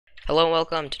Hello and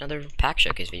welcome to another pack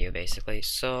showcase video, basically.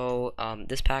 So,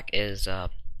 this pack is, as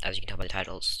you can tell by the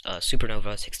titles,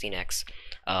 Supernova 16X.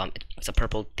 It's a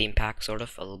purple theme pack, sort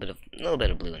of, a little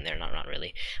bit of blue in there, not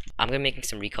really. I'm gonna be making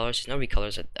some recolors. There's no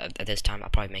recolors at this time. I'll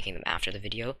probably be making them after the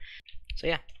video. So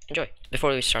yeah, enjoy.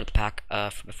 Before we start the pack,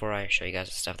 before I show you guys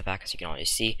the stuff of the pack, as you can already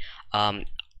see,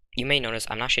 you may notice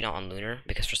I'm actually not on Lunar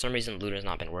because for some reason Lunar's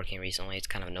not been working recently. It's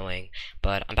kind of annoying,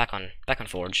 but I'm back on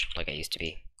Forge like I used to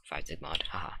be. 5 mod,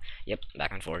 haha. Yep,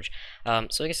 back on Forge.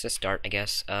 So I guess to start,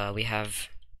 we have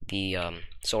the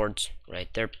swords, right?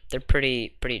 They're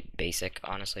pretty basic,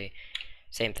 honestly.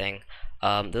 Same thing.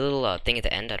 The little thing at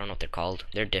the end, I don't know what they're called.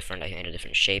 They're different. I think they're a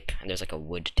different shape, and there's like a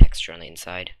wood texture on the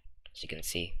inside, as you can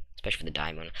see, especially for the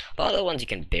diamond. A lot of the ones you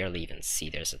can barely even see.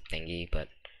 There's a thingy, but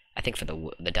I think for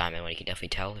the diamond one, you can definitely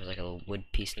tell. There's like a little wood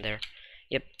piece in there.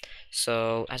 Yep.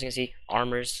 So as you can see,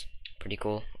 armors. Pretty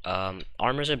cool.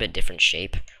 Armors are a bit different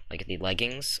shape. Like the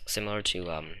leggings, similar to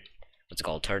what's it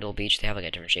called, Turtle Beach. They have like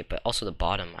a different shape, but also the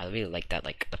bottom. I really like that,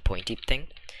 like the pointy thing.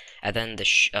 And then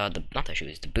not the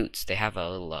shoes, the boots. They have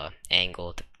a little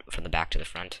angle from the back to the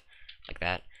front, like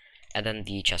that. And then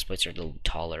the chest plates are a little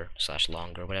taller /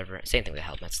 longer, whatever. Same thing with the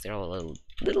helmets. They're all a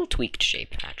little tweaked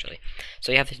shape, actually.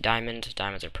 So you have the diamond.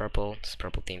 Diamonds are purple. It's a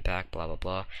purple theme pack. Blah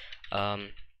blah blah.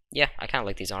 Yeah, I kind of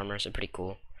like these armors. They're pretty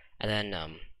cool. And then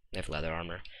they have leather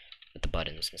armor with the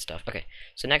buttons and stuff. Okay,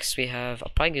 so next we have,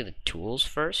 I'll probably do the tools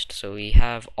first. So we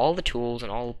have all the tools and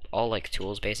all like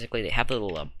tools basically. They have the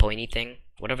little pointy thing,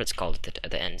 whatever it's called at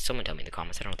the end. Someone tell me in the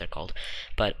comments. I don't know what they're called,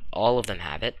 but all of them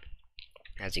have it,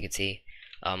 as you can see.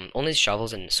 Only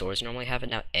shovels and swords normally have it.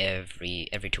 Now every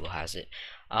tool has it.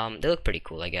 They look pretty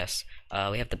cool, I guess.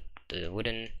 We have the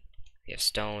wooden. We have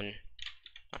stone.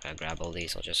 I'm not gonna grab all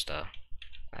these. I'll just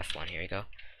F1. Here you go.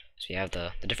 So you have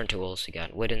the different tools. You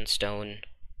got wooden, stone,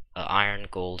 iron,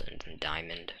 gold, and then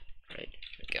diamond. Right,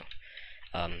 there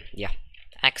we go. Yeah,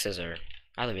 axes are.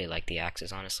 I really like the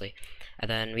axes, honestly. And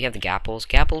then we have the gapples.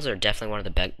 Gapples are definitely one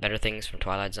of the better things from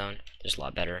Twilight Zone. They're just a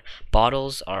lot better.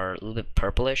 Bottles are a little bit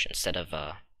purplish instead of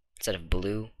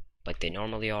blue like they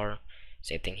normally are.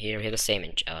 Same thing here. We have the same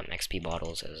XP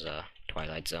bottles as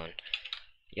Twilight Zone.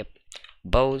 Yep.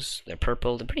 Bows, they're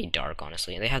purple. They're pretty dark,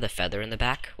 honestly. And they have the feather in the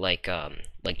back, like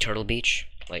Turtle Beach.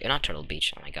 Like, not Turtle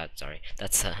Beach. Oh my god, sorry.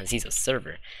 That's Zizo's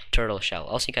server. Turtle Shell.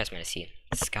 Also, you guys might have seen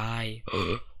Sky.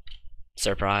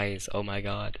 Surprise. Oh my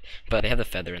god. But they have the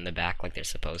feather in the back like they're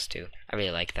supposed to. I really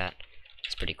like that.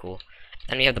 It's pretty cool.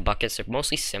 Then we have the buckets. They're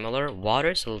mostly similar.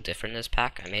 Water's a little different in this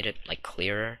pack. I made it like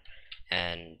clearer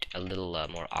and a little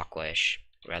more aqua-ish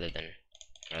rather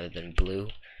than blue.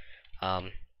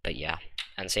 But yeah,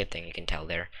 and the same thing you can tell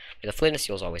there. The flint and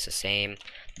steel is always the same.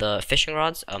 The fishing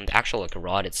rods, the actual like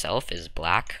rod itself is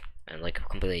black and like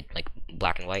completely like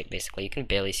black and white. Basically, you can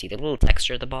barely see the little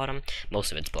texture at the bottom.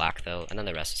 Most of it's black though, and then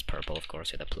the rest is purple, of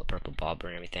course, with the purple bobber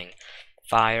and everything.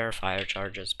 Fire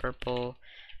charges purple.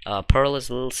 Pearl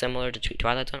is a little similar to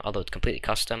Twilight Zone, although it's completely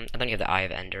custom. And then you have the Eye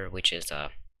of Ender, which is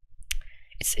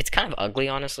it's kind of ugly,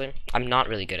 honestly. I'm not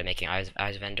really good at making eyes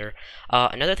of Ender.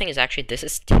 Another thing is actually this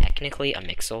is technically a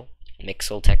mixel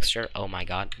texture. Oh my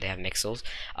god, they have mixels.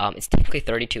 It's technically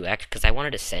 32x because I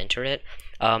wanted to center it.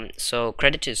 So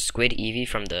credit to Squid Eevee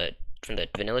from the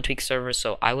Vanilla Tweak server.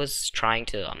 So I was trying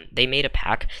to they made a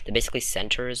pack that basically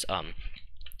centers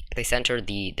they center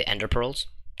the Ender Pearls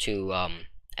to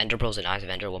Ender Pearls and Eyes of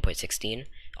Ender 1.16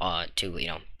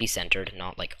 to be centered,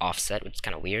 not like offset, which is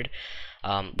kind of weird.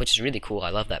 Which is really cool. I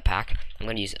love that pack.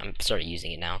 I'm started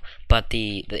using it now. But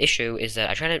the issue is that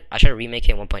I tried to remake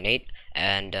it in 1.8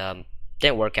 and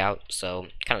didn't work out, so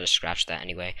kind of just scratched that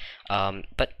anyway.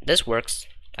 But this works.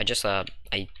 I just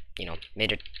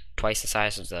made it twice the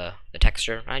size of the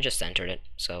texture. And I just centered it.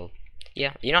 So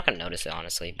yeah, you're not gonna notice it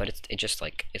honestly, but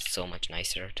it's so much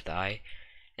nicer to the eye.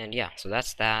 And yeah, so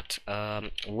that's that.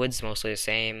 Wood's mostly the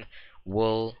same.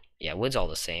 Wool, yeah, wood's all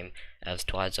the same as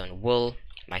Twilight Zone. Wool,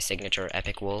 my signature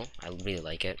epic wool. I really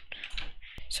like it.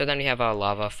 So then we have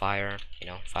lava, fire.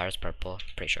 Fire's purple.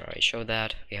 Pretty sure I already showed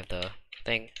that. We have the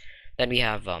thing. Then we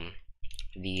have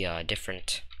the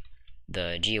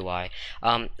GUI.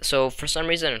 So for some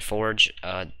reason in Forge,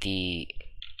 as you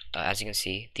can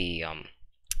see, the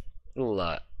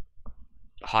little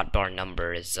hotbar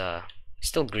number is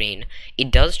still green.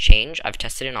 It does change. I've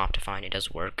tested it in Optifine. It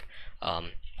does work.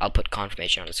 I'll put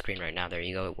confirmation on the screen right now. There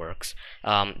you go, it works.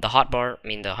 The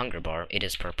hunger bar, it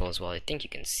is purple as well. I think you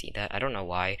can see that. I don't know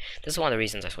why. This is one of the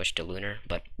reasons I switched to Lunar,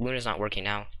 but Lunar's not working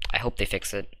now. I hope they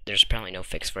fix it. There's apparently no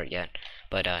fix for it yet.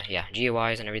 But yeah,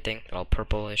 GUIs and everything, they're all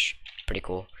purplish. Pretty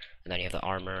cool. And then you have the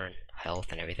armor and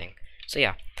health and everything. So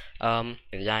yeah, We have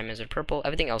the diamonds are purple.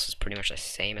 Everything else is pretty much the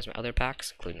same as my other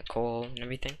packs, including the coal and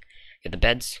everything. We have the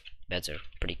beds. Beds are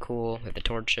pretty cool. We have the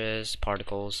torches,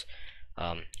 particles,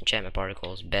 enchantment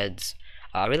particles, beds.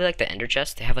 I really like the ender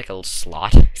chest. They have like a little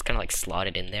slot. It's kind of like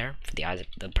slotted in there for the eyes,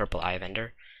 the purple eye of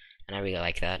ender, and I really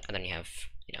like that. And then you have,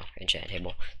 you know, enchant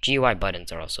table. GUI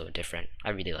buttons are also different. I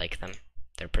really like them.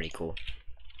 They're pretty cool.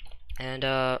 And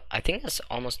I think that's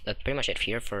pretty much it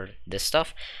here for this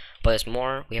stuff. But there's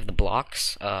more. We have the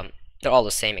blocks. They're all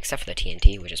the same except for the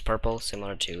TNT, which is purple,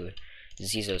 similar to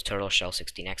Zizo's Turtle Shell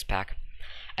 16X pack.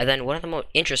 And then one of the most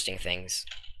interesting things,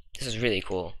 this is really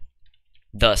cool,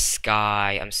 the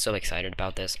sky. I'm so excited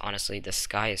about this. Honestly, the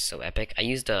sky is so epic. I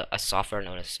used a software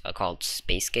known as called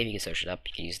Spacescape. You can search it up.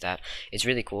 You can use that. It's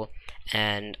really cool.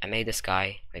 And I made the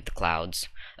sky, like the clouds.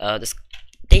 This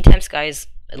daytime sky is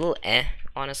a little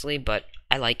honestly, but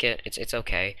I like it. It's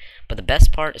okay. But the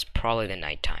best part is probably the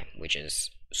nighttime, which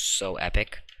is so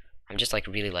epic. I'm just like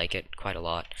really like it quite a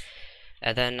lot.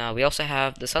 And then we also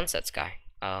have the sunset sky,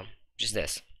 which is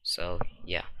this. So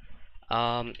yeah.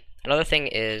 Another thing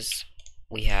is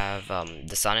we have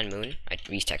the sun and moon. I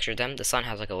retextured them. The sun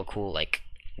has like a little cool like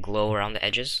glow around the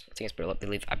edges. I think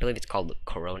I believe it's called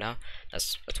corona.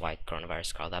 That's why coronavirus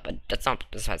is called that. But that's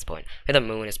besides the point. The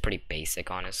moon is pretty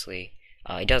basic, honestly.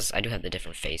 I do have the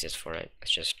different phases for it.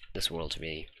 It's just this world's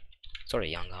really sort of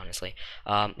young, honestly.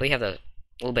 But we have the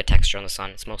little bit of texture on the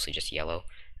sun. It's mostly just yellow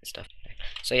and stuff.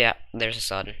 So yeah, there's the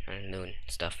sun and moon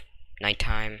and stuff.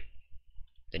 Nighttime,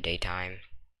 the daytime,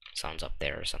 sun's up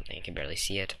there or something. You can barely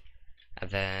see it. And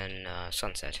then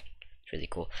sunset. It's really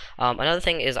cool. Another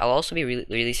thing is I'll also be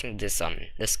releasing this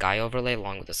sky overlay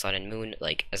along with the sun and moon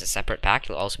like as a separate pack.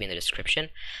 It'll also be in the description.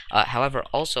 However,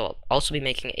 I'll also be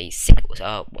making a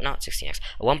not 16x,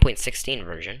 a 1.16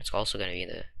 version. It's also going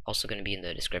to be in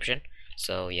the description.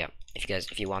 So yeah,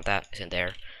 if you want that, it's in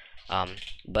there.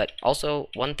 But also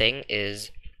one thing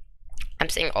is, I'm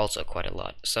saying also quite a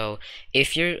lot. So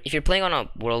if you're playing on a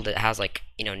world that has like,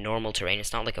 you know, normal terrain,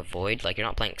 it's not like a void. Like you're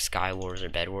not playing Sky Wars or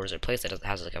Bed Wars or a place that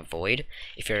has like a void.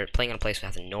 If you're playing on a place that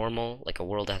has a normal, like a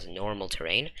world that has normal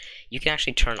terrain, you can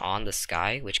actually turn on the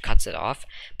sky, which cuts it off.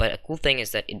 But a cool thing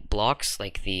is that it blocks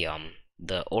like the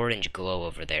orange glow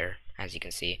over there, as you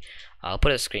can see. I'll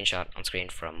put a screenshot on screen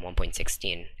from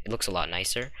 1.16. It looks a lot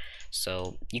nicer.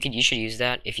 So you should use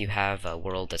that if you have a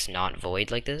world that's not void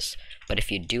like this. But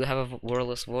if you do have a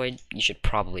worldless void, you should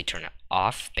probably turn it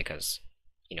off, because,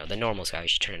 you know, the normal sky, you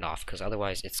should turn it off, because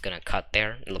otherwise it's gonna cut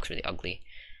there. It looks really ugly.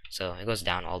 So it goes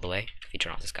down all the way if you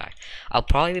turn off the sky. I'll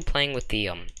probably be playing with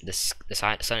the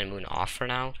sun and moon off for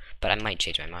now, but I might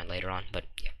change my mind later on. But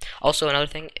yeah. Also another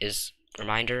thing is,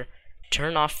 reminder,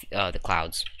 turn off the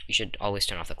clouds. You should always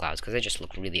turn off the clouds because they just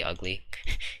look really ugly.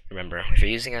 Remember, if you're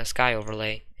using a sky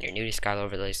overlay, and you're new to sky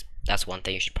overlays, that's one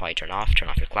thing you should probably turn off. Turn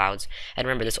off your clouds. And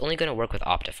remember, this is only going to work with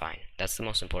Optifine. That's the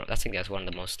most important. I think that's one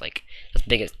of the most, like, that's the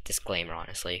biggest disclaimer,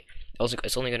 honestly. Also,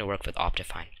 it's only going to work with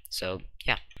Optifine. So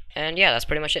yeah. And yeah, that's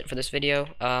pretty much it for this video.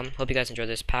 Hope you guys enjoyed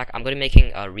this pack. I'm going to be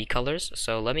making recolors.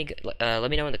 So let me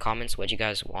know in the comments what you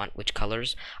guys want, which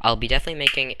colors. I'll be definitely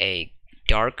making a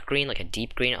dark green, like a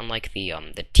deep green, unlike the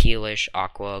tealish,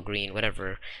 aqua green,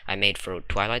 whatever I made for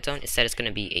Twilight Zone. Instead, it's going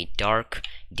to be a dark,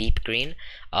 deep green.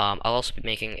 I'll also be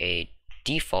making a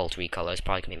default recolor. It's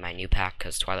probably going to be my new pack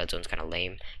because Twilight Zone's kind of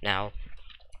lame now.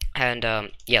 And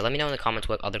yeah, let me know in the comments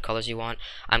what other colors you want.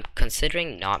 I'm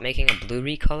considering not making a blue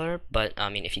recolor, but I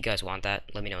mean, if you guys want that,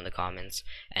 let me know in the comments.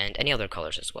 And any other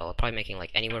colors as well. I'll probably making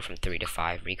like anywhere from 3 to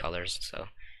 5 recolors. So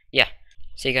yeah,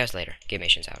 see you guys later. Game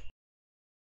Nation's out.